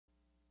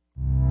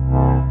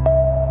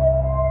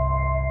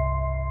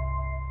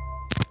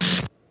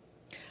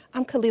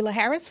Kalila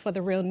Harris for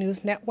the Real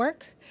News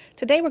Network.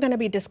 Today we're going to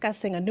be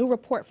discussing a new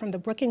report from the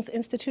Brookings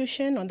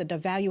Institution on the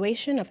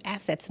devaluation of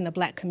assets in the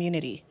Black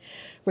community.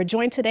 We're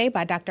joined today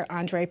by Dr.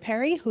 Andre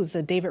Perry, who's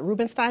the David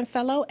Rubenstein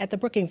Fellow at the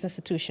Brookings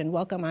Institution.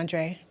 Welcome,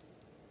 Andre.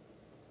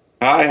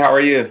 Hi, how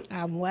are you?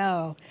 I'm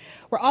well.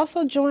 We're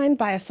also joined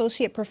by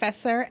Associate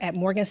Professor at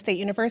Morgan State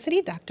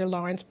University, Dr.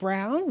 Lawrence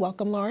Brown.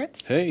 Welcome,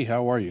 Lawrence. Hey,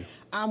 how are you?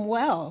 I'm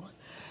well.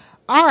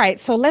 All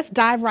right, so let's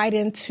dive right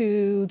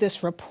into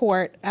this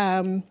report.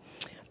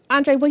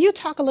 Andre, will you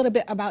talk a little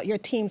bit about your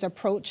team's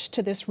approach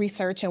to this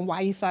research and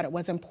why you thought it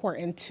was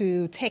important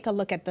to take a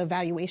look at the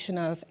valuation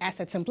of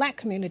assets in Black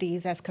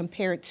communities as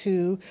compared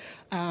to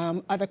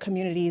other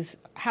communities'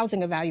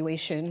 housing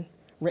evaluation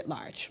writ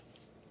large?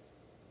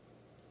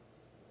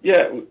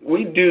 Yeah,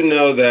 we do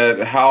know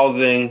that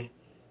housing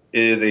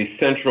is a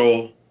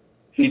central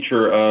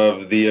feature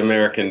of the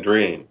American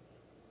dream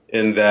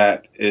in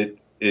that it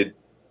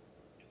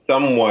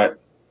somewhat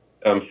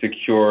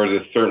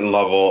secures a certain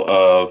level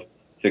of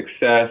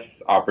success,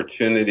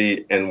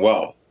 opportunity, and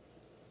wealth.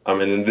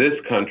 And in this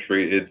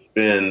country, it's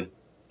been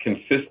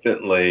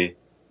consistently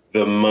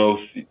the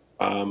most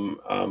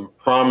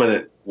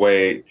prominent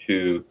way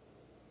to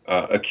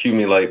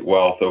accumulate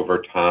wealth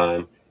over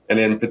time. And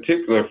in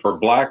particular for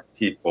Black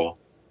people,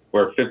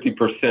 where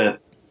 50%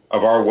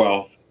 of our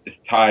wealth is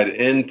tied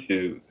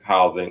into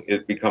housing,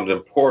 it becomes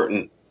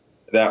important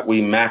that we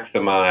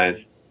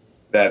maximize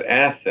that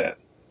asset.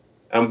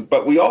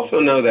 But we also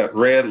know that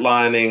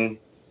redlining,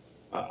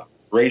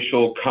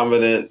 racial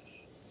covenants,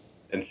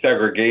 and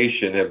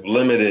segregation have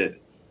limited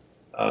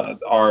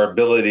our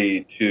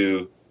ability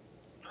to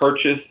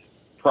purchase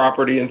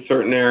property in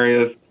certain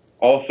areas,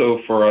 also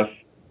for us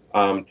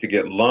to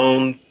get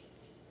loans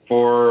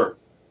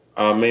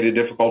made it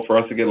difficult for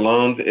us to get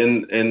loans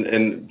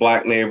in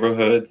Black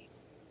neighborhoods.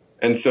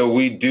 And so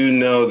we do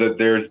know that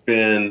there's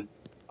been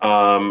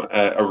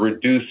a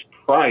reduced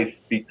price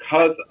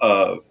because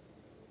of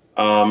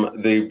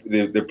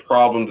the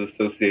problems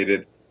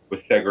associated with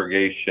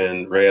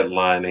segregation,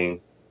 redlining,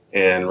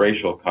 and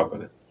racial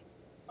covenants.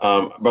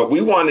 But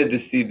we wanted to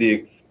see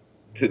the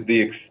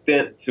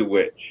extent to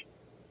which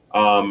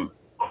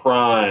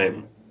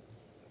crime,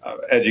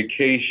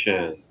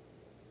 education,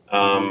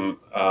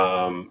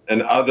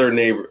 and other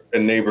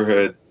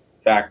neighborhood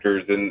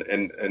factors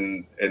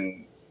and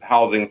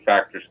housing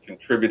factors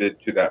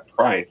contributed to that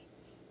price,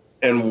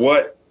 and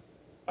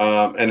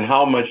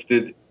how much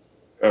did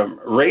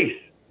race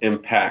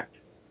impact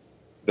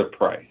the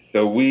price.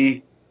 So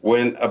we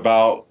went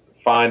about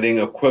finding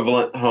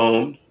equivalent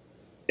homes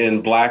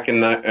in Black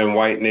and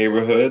white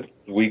neighborhoods.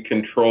 We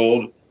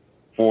controlled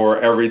for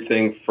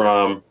everything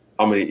from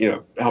how many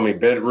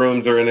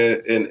bedrooms are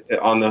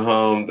on the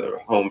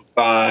home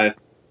size,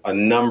 a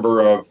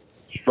number of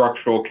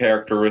structural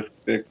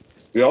characteristics.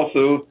 We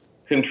also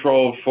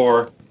controlled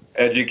for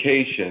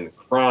education,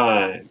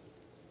 crime,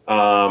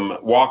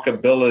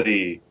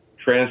 walkability,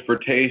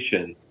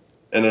 transportation,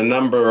 and a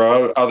number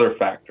of other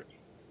factors.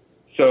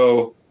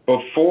 So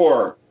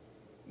before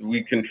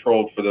we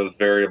controlled for those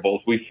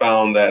variables, we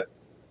found that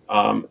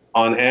on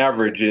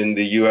average in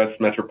the U.S.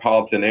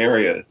 metropolitan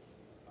areas,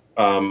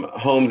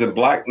 homes in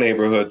Black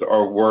neighborhoods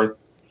are worth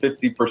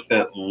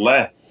 50%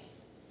 less.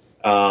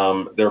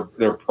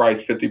 They're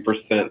priced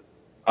 50%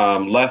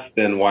 less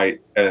than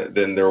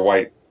their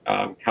white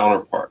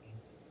counterparts.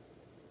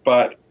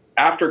 But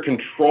after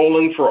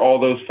controlling for all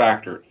those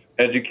factors,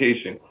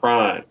 education,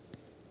 crime,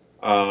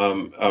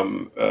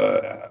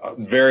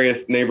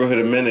 various neighborhood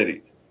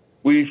amenities,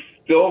 we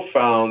still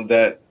found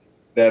that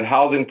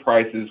housing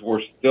prices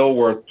were still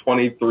worth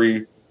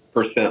 23%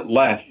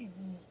 less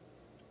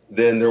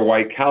than their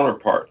white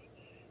counterparts.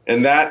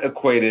 And that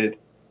equated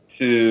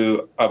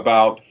to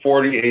about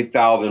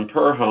 $48,000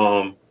 per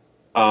home,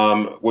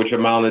 which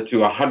amounted to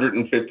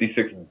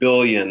 $156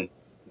 billion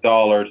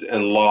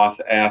in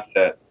lost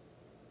assets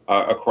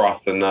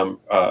across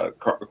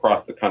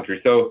the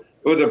country. So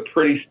it was a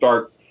pretty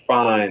stark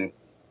find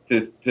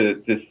to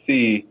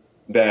see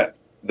that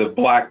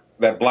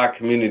Black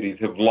communities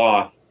have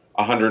lost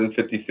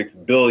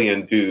 $156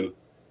 billion due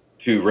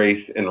to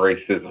race and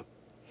racism.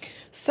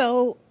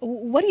 So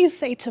what do you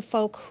say to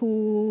folk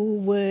who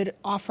would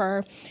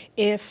offer,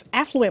 if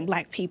affluent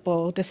Black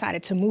people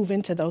decided to move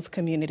into those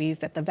communities,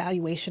 that the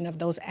valuation of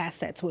those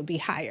assets would be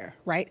higher,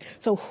 right?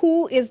 So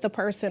who is the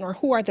person, or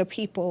who are the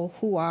people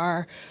who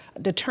are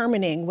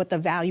determining what the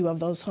value of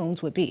those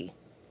homes would be?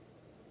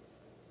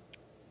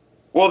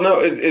 Well, no,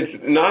 it's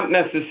not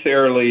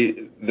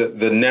necessarily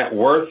the net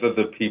worth of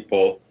the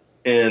people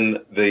in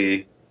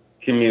the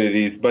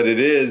communities, but it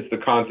is the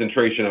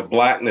concentration of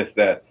Blackness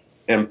that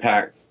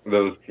impacts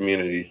those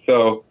communities.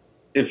 So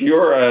if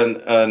you're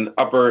an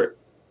upper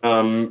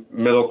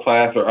middle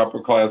class or upper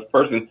class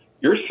person,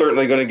 you're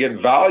certainly going to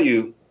get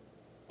value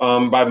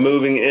by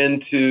moving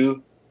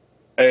into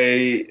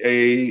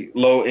a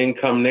low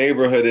income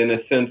neighborhood, in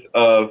a sense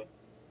of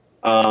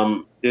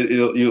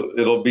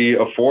it'll be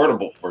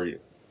affordable for you.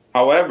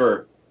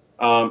 However,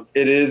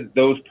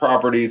 those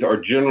properties are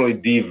generally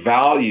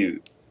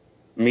devalued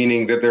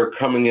meaning that they're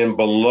coming in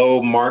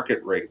below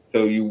market rate.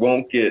 So you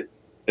won't get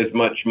as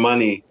much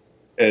money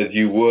as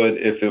you would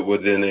if it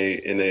was in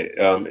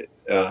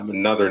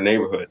another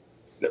neighborhood.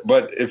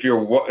 But if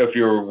you're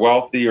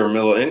wealthy or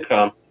middle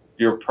income,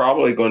 you're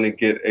probably going to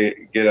get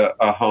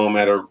a home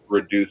at a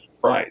reduced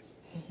price.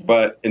 Mm-hmm.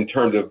 But in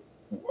terms of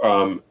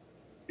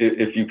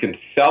if you can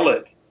sell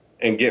it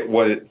and get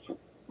what it's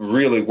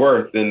really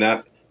worth, then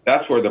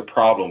that's where the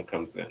problem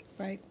comes in.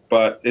 Right.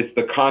 But it's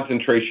the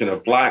concentration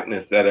of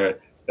blackness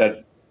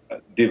that's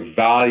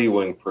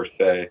devaluing, per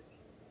se,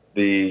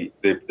 the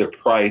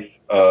price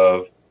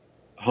of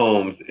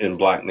homes in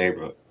black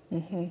neighborhoods.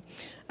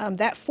 Mm-hmm.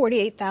 That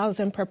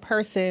 48,000 per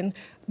person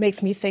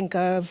makes me think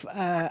of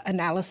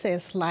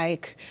analysis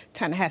like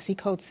Ta-Nehisi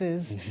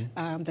Coates's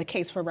The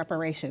Case for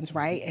Reparations,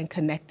 right? And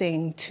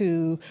connecting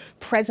to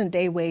present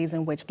day ways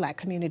in which black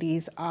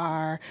communities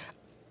are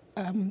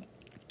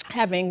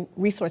having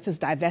resources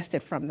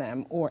divested from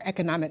them or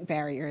economic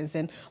barriers.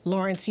 And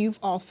Lawrence, you've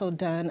also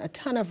done a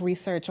ton of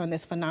research on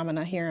this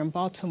phenomena here in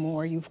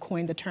Baltimore. You've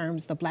coined the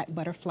terms the black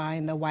butterfly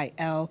and the white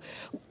L.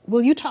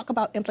 Will you talk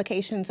about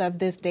implications of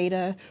this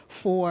data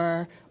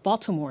for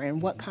Baltimore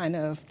and what kind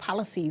of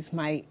policies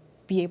might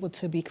be able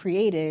to be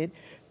created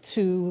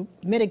to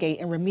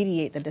mitigate and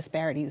remediate the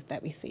disparities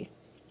that we see?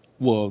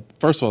 Well,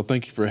 first of all,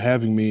 thank you for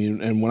having me.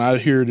 And when I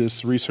hear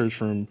this research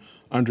from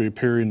Andre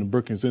Perry and the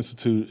Brookings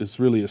Institute, it's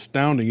really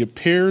astounding. It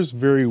pairs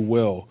very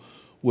well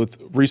with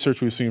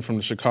research we've seen from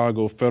the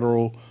Chicago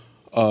Federal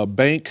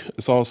Bank.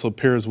 It also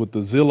pairs with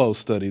the Zillow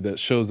study that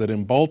shows that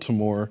in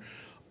Baltimore,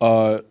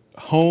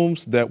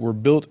 homes that were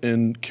built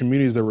in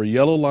communities that were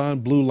yellow line,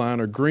 blue line,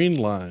 or green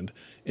lined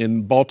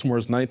in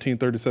Baltimore's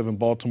 1937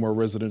 Baltimore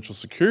Residential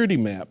Security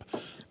Map,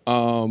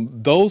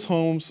 those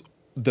homes,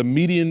 the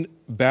median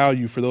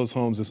value for those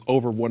homes is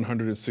over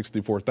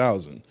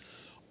 $164,000.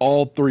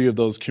 All three of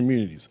those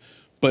communities.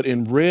 But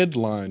in red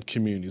line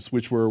communities,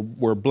 which were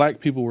where black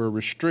people were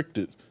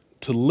restricted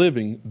to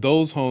living,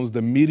 those homes,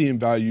 the median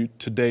value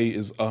today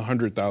is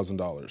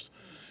 $100,000.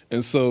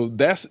 And so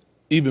that's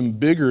even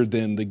bigger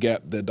than the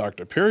gap that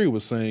Dr. Perry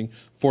was saying,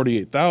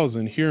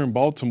 48,000. Here in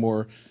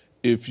Baltimore,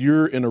 if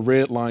you're in a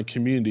red line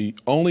community,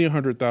 only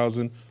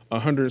 100,000,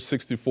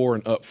 164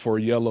 and up for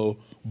yellow,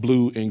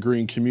 blue, and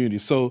green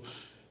communities. So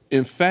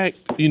in fact,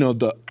 you know,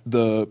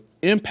 the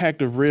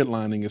impact of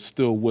redlining is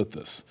still with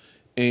us.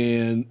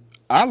 And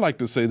I like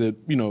to say that,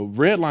 you know,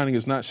 redlining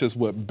is not just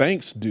what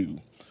banks do.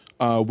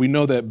 We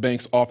know that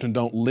banks often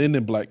don't lend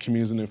in black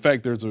communities. And in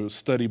fact, there's a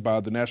study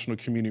by the National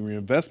Community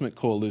Reinvestment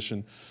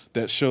Coalition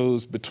that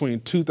shows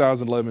between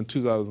 2011 and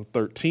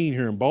 2013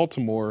 here in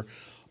Baltimore,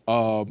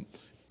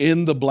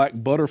 in the black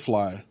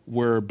butterfly,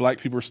 where black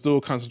people are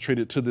still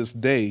concentrated to this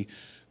day,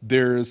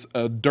 there's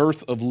a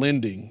dearth of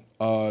lending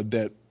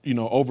that, you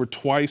know, over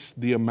twice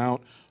the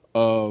amount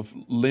of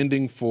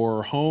lending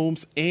for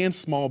homes and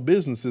small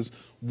businesses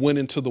went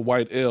into the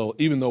white L,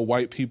 even though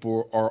white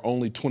people are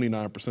only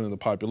 29% of the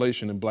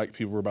population and black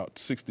people are about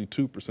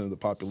 62% of the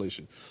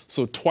population.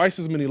 So twice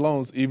as many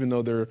loans, even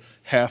though they're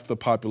half the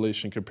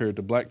population compared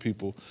to black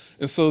people.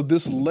 And so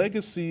this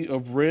legacy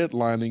of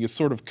redlining is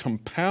sort of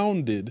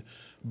compounded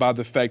by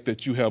the fact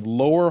that you have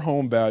lower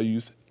home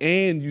values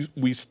and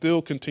we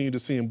still continue to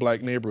see in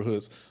black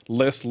neighborhoods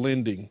less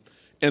lending.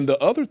 And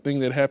the other thing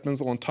that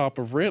happens on top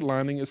of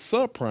redlining is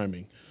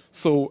subpriming.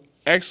 So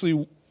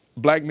actually,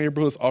 black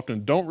neighborhoods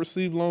often don't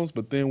receive loans,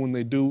 but then when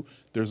they do,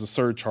 there's a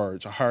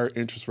surcharge, a higher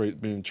interest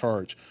rate being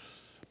charged.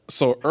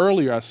 So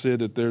earlier I said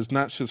that there's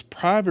not just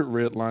private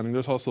redlining,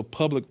 there's also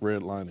public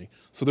redlining.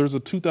 So there's a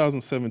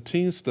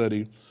 2017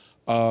 study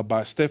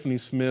by Stephanie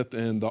Smith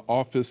and the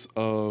Office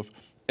of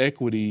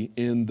Equity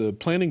in the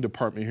Planning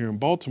Department here in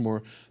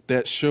Baltimore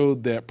that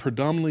showed that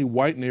predominantly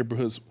white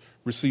neighborhoods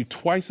receive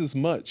twice as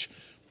much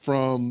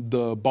from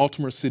the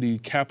Baltimore City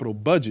capital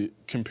budget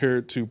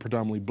compared to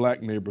predominantly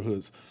black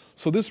neighborhoods.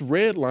 So this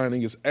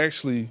redlining is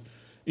actually,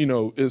 you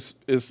know, is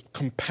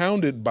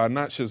compounded by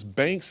not just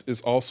banks,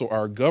 it's also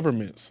our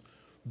governments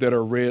that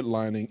are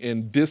redlining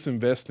and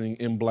disinvesting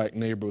in black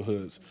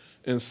neighborhoods.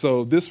 And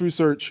so this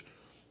research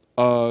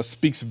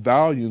speaks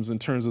volumes in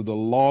terms of the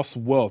lost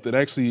wealth. It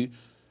actually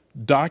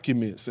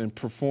documents and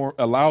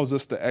allows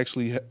us to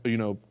actually, you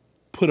know,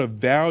 put a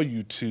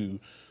value to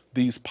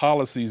these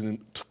policies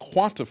and to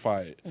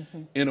quantify it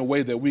in a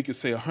way that we could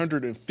say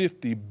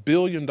 $150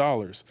 billion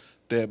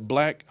that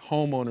black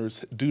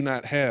homeowners do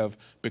not have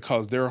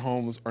because their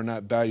homes are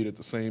not valued at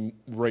the same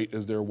rate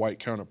as their white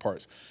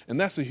counterparts. And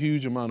that's a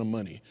huge amount of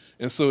money.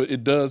 And so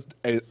it does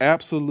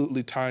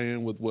absolutely tie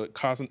in with what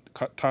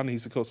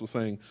Ta-Nehisi Coates was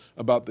saying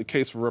about the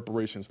case for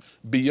reparations.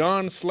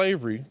 Beyond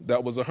slavery,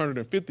 that was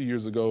 150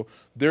 years ago,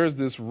 there's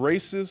this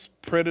racist,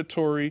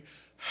 predatory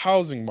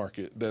housing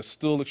market that's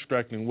still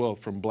extracting wealth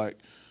from black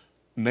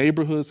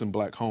neighborhoods and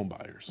black home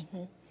buyers.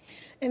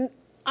 And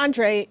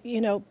Andre,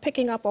 you know,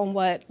 picking up on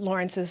what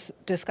Lawrence is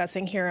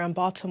discussing here in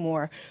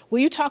Baltimore, will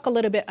you talk a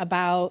little bit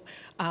about,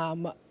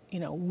 you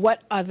know,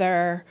 what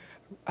other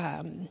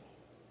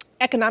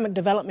economic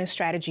development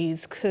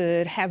strategies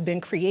could have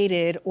been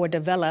created or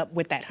developed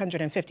with that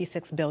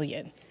 $156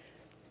 billion?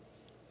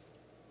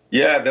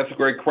 Yeah, that's a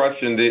great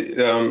question.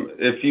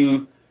 If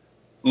you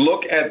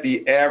look at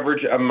the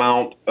average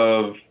amount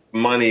of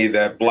money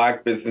that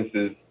black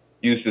businesses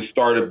use to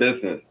start a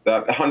business,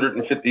 that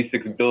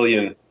 156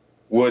 billion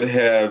would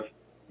have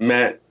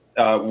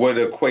would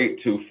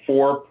equate to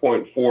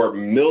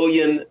 4.4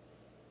 million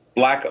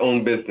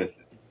black-owned businesses.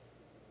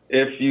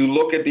 If you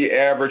look at the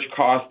average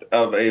cost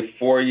of a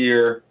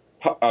four-year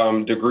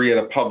degree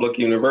at a public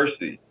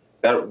university,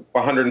 that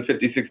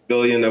 156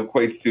 billion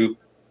equates to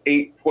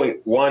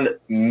 8.1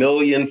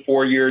 million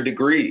four-year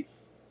degrees.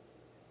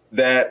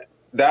 That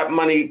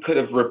money could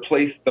have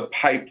replaced the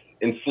pipes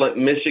in Flint,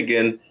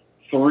 Michigan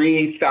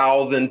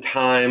 3,000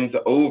 times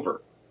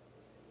over.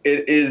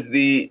 It is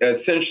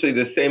essentially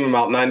the same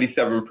amount,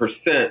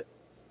 97%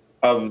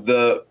 of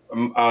the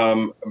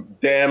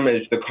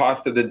damage, the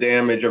cost of the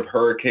damage of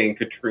Hurricane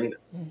Katrina.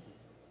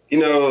 You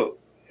know,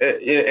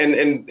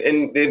 and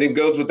it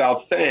goes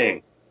without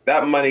saying,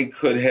 that money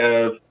could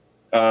have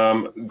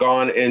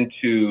gone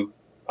into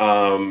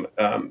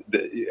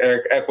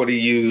the equity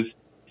used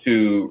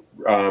to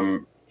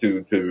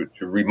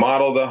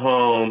remodel the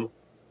home,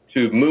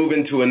 to move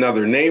into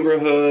another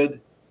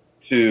neighborhood,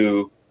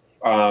 to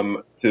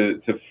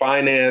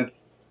finance.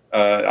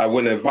 I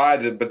wouldn't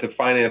advise it, but to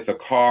finance a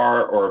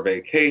car or a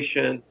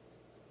vacation.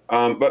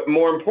 But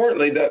more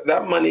importantly,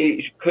 that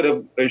money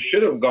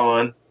should have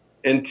gone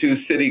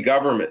into city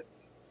government,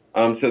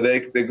 so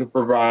they could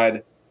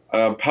provide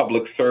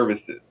public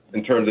services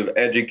in terms of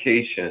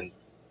education,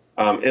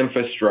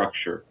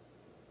 infrastructure,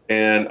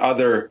 and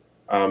other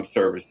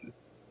services.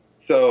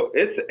 So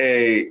it's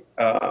a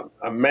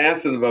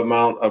massive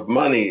amount of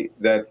money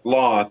that's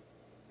lost.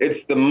 It's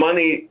the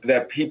money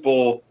that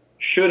people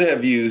should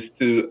have used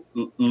to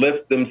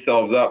lift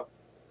themselves up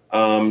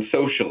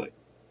socially.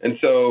 And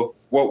so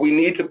what we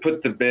need to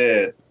put to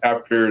bed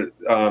after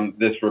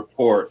this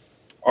report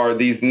are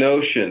these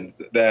notions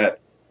that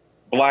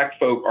black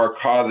folk are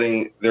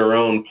causing their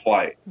own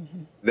plight,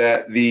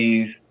 that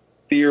these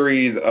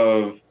theories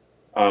of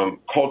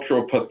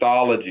cultural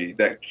pathology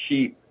that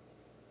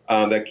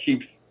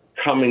keeps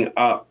coming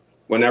up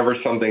whenever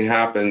something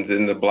happens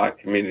in the black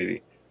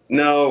community.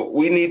 No,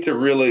 we need to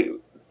really,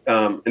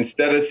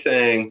 instead of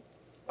saying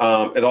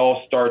it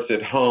all starts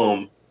at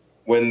home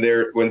when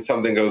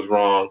something goes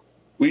wrong,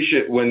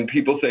 when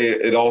people say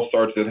it all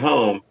starts at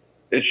home,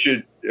 it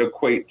should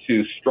equate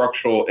to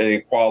structural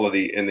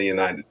inequality in the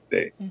United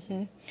States.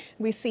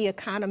 We see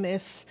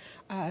economists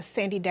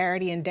Sandy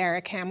Darity and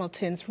Derek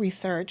Hamilton's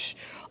research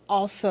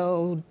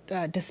also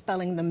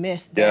dispelling the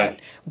myth that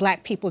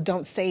black people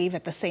don't save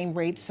at the same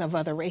rates of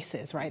other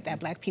races, right? That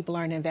black people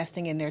aren't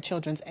investing in their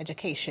children's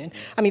education.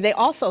 I mean, they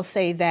also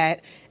say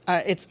that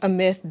it's a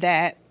myth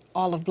that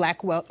all of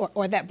black wealth,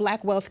 or that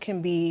black wealth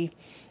can be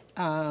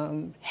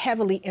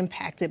heavily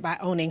impacted by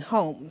owning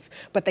homes,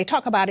 but they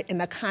talk about it in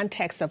the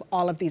context of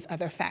all of these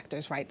other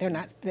factors, right? They're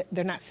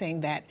not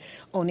saying that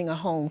owning a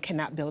home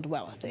cannot build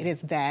wealth. It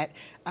is that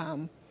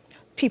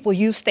people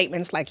use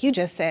statements like you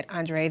just said,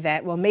 Andre,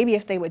 that, well, maybe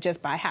if they would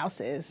just buy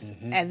houses,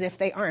 as if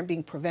they aren't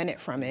being prevented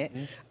from it.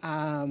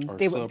 Or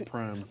they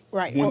subprime. Would,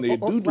 right, when they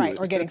do right, it.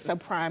 or getting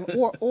subprime,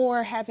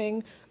 or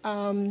having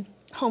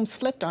homes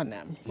flipped on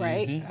them,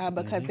 right?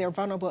 Because they're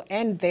vulnerable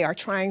and they are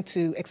trying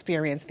to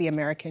experience the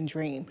American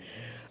dream.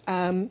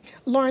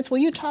 Lawrence, will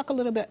you talk a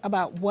little bit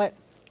about what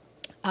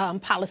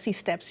policy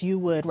steps you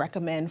would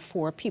recommend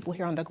for people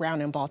here on the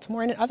ground in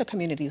Baltimore and in other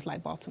communities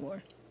like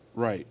Baltimore?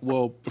 Right.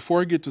 Well,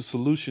 before I get to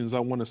solutions, I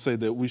want to say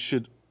that we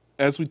should,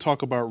 as we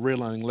talk about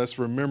redlining, let's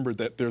remember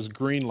that there's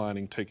green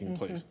lining taking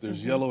place.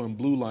 There's yellow and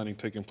blue lining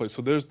taking place.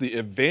 So there's the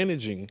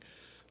advantaging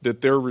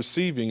that they're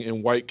receiving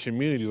in white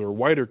communities or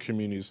whiter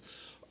communities.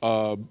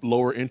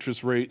 Lower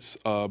interest rates,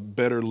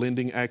 better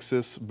lending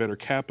access, better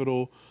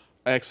capital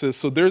access.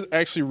 So they're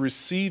actually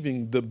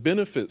receiving the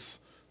benefits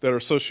that are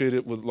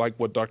associated with, like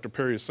what Dr.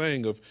 Perry is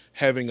saying, of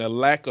having a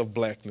lack of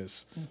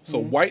blackness. So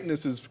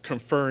whiteness is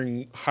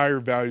conferring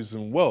higher values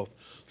and wealth.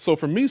 So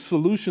for me,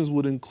 solutions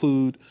would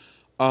include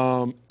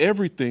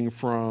everything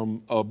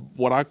from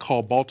what I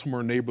call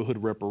Baltimore neighborhood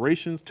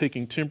reparations,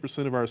 taking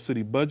 10% of our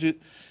city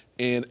budget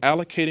and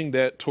allocating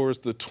that towards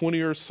the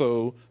 20 or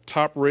so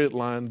top red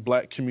line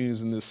black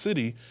communities in this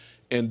city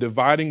and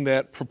dividing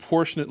that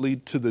proportionately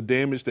to the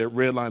damage that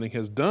redlining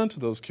has done to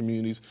those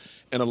communities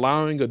and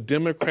allowing a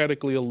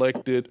democratically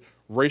elected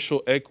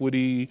racial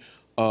equity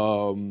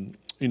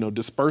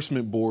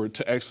disbursement board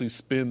to actually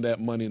spend that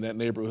money in that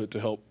neighborhood to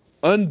help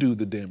undo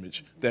the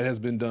damage that has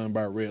been done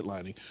by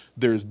redlining.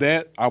 There's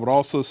that. I would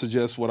also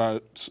suggest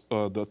the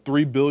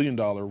 $3 billion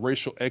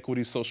racial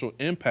equity social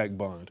impact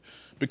bond,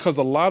 because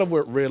a lot of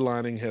what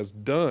redlining has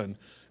done,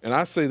 and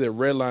I say that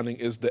redlining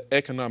is the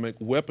economic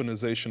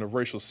weaponization of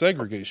racial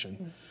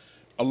segregation.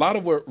 A lot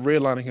of what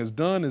redlining has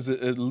done is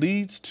it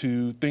leads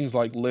to things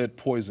like lead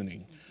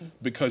poisoning,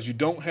 because you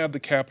don't have the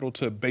capital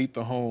to abate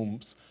the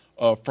homes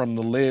from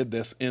the lead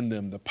that's in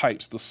them, the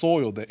pipes, the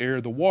soil, the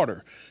air, the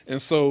water.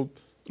 And so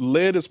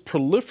lead is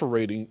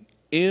proliferating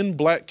in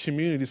black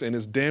communities and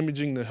is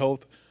damaging the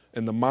health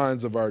and the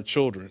minds of our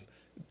children.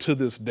 to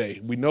this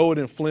day. We know it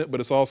in Flint, but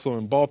it's also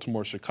in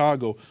Baltimore,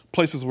 Chicago,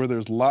 places where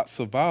there's lots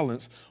of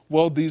violence.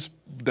 Well,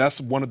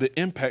 that's one of the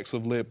impacts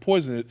of lead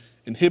poisoning. It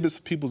inhibits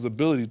people's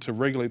ability to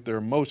regulate their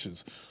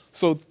emotions.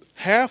 So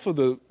half of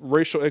the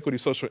racial equity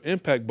social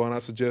impact bond, I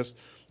suggest,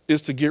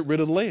 is to get rid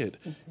of lead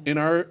in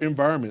our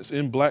environments,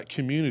 in black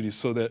communities,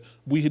 so that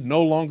we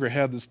no longer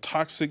have this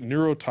toxic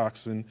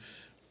neurotoxin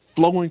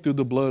flowing through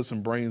the bloods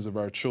and brains of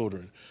our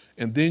children.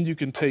 And then you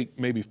can take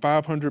maybe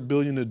 $500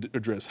 billion to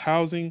address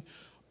housing,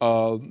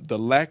 the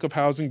lack of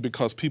housing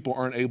because people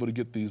aren't able to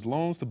get these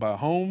loans to buy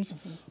homes,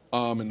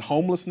 and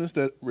homelessness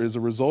that is a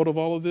result of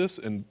all of this,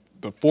 and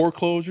the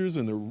foreclosures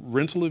and the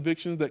rental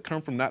evictions that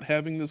come from not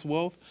having this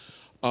wealth.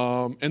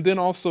 And then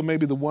also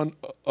maybe the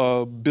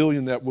 $1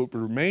 billion that would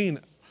remain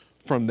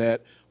from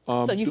that.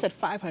 So you said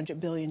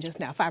 500 billion just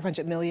now,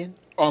 500 million?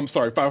 Oh, I'm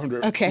sorry,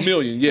 500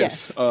 million,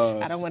 yes.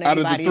 I don't want out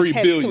of the anybody's 3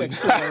 heads billion. to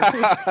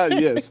explode.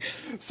 Yes.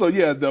 So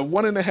yeah, the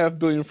 $1.5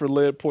 billion for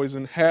lead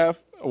poison, half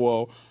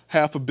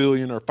 $1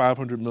 billion or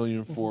 500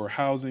 million for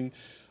housing.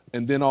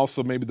 And then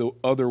also maybe the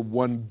other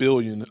 1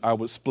 billion I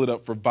would split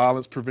up for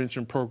violence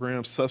prevention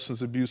programs,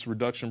 substance abuse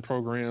reduction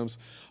programs,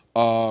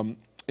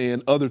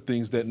 and other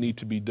things that need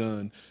to be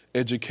done,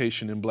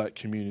 education in black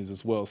communities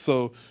as well.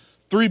 So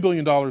 $3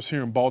 billion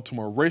here in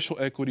Baltimore, racial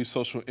equity,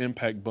 social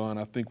impact bond,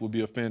 I think would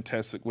be a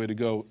fantastic way to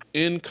go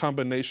in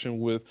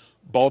combination with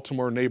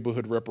Baltimore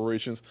neighborhood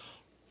reparations,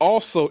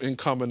 also in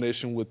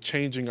combination with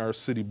changing our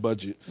city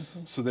budget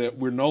so that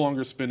we're no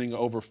longer spending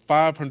over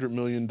 $500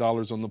 million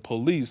on the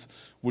police,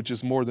 which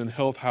is more than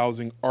health,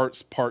 housing,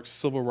 arts, parks,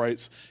 civil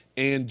rights,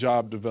 and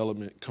job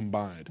development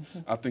combined.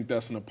 I think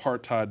that's an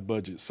apartheid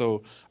budget.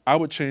 So I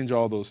would change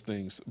all those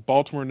things.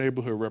 Baltimore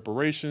neighborhood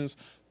reparations,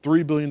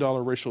 $3 billion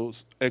racial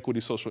equity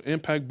social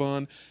impact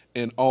bond,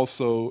 and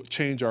also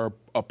change our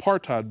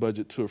apartheid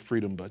budget to a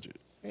freedom budget.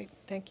 Great,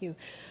 thank you.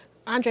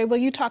 Andre, will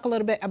you talk a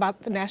little bit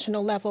about the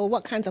national level?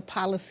 What kinds of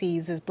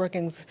policies is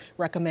Brookings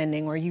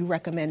recommending or you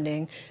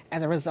recommending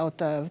as a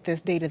result of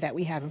this data that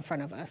we have in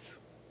front of us?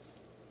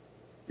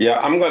 Yeah,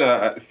 I'm going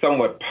to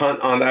somewhat punt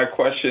on that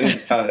question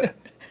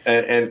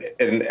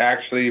and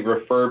actually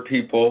refer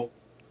people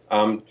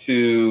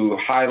to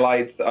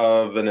highlights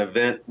of an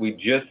event we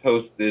just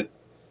hosted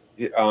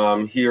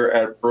here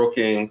at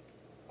Brookings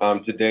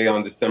today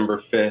on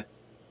December 5th.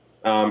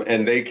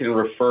 And they can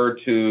refer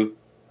to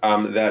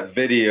that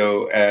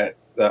video at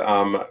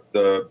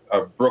the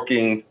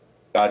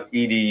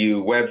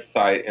Brookings.edu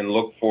website and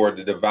look for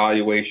the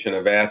devaluation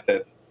of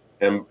assets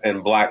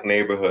in black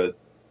neighborhoods.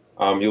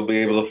 You'll be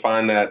able to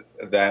find that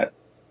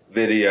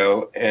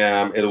video,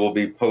 and it will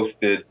be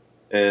posted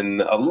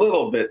in a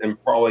little bit, in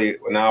probably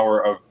an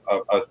hour of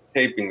us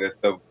taping this,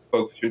 so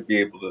folks should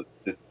be able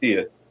to see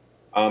it.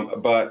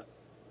 But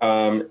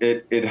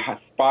it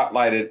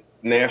spotlighted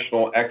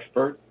national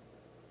experts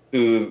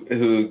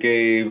who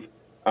gave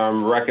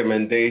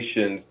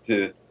recommendations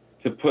to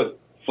put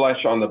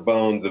flesh on the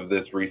bones of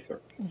this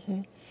research.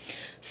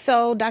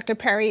 So, Dr.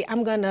 Perry,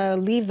 I'm going to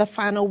leave the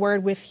final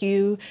word with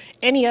you.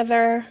 Any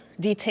other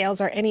details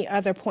or any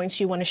other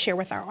points you want to share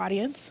with our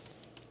audience?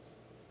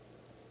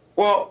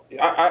 Well,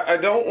 I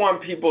don't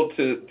want people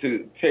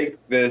to take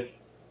this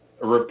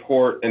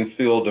report and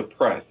feel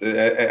depressed.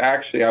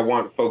 Actually, I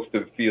want folks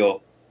to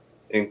feel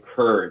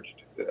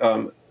encouraged.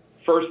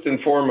 First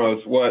and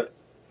foremost, what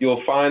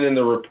you'll find in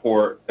the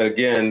report,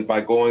 again,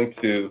 by going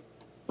to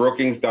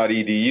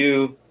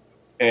Brookings.edu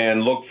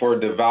and look for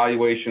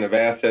devaluation of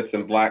assets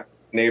in black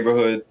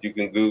neighborhoods. You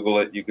can Google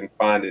it, you can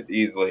find it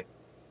easily.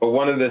 But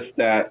one of the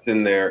stats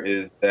in there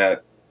is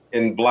that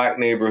in black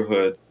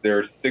neighborhoods,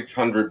 there's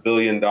 $600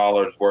 billion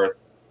worth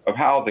of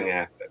housing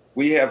assets.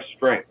 We have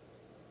strength.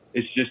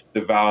 It's just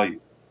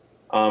devalued.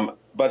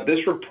 But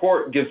this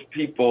report gives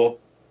people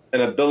an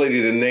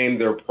ability to name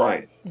their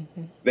price.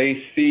 They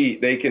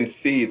can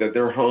see that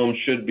their home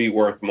should be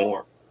worth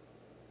more.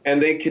 And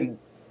they can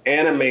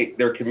animate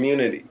their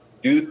community,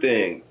 do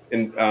things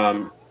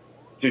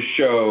to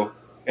show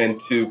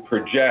and to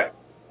project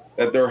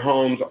that their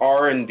homes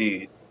are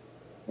indeed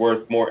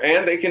worth more.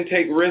 And they can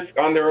take risk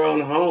on their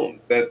own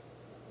homes that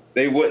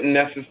they wouldn't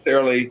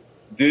necessarily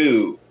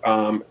do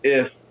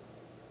if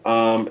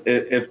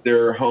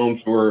their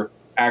homes were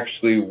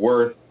actually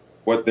worth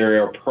what they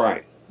are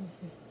priced.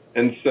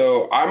 And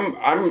so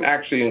I'm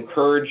actually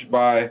encouraged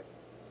by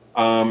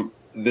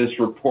this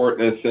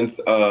report in a sense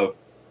of,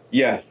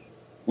 yes,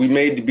 we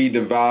may be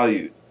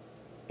devalued,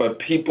 but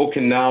people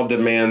can now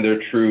demand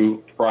their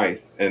true price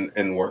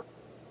and worth.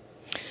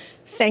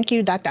 Thank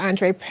you, Dr.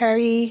 Andre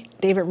Perry,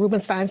 David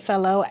Rubenstein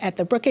Fellow at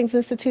the Brookings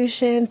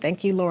Institution.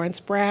 Thank you, Lawrence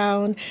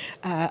Brown,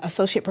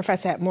 Associate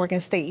Professor at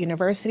Morgan State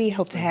University.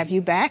 Hope to have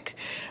you back.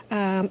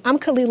 I'm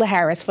Kalila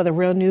Harris for the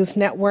Real News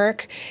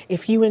Network.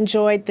 If you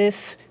enjoyed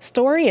this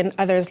story and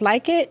others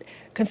like it,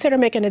 consider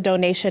making a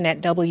donation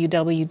at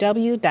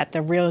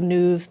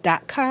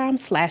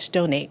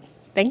www.therealnews.com/donate.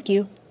 Thank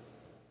you.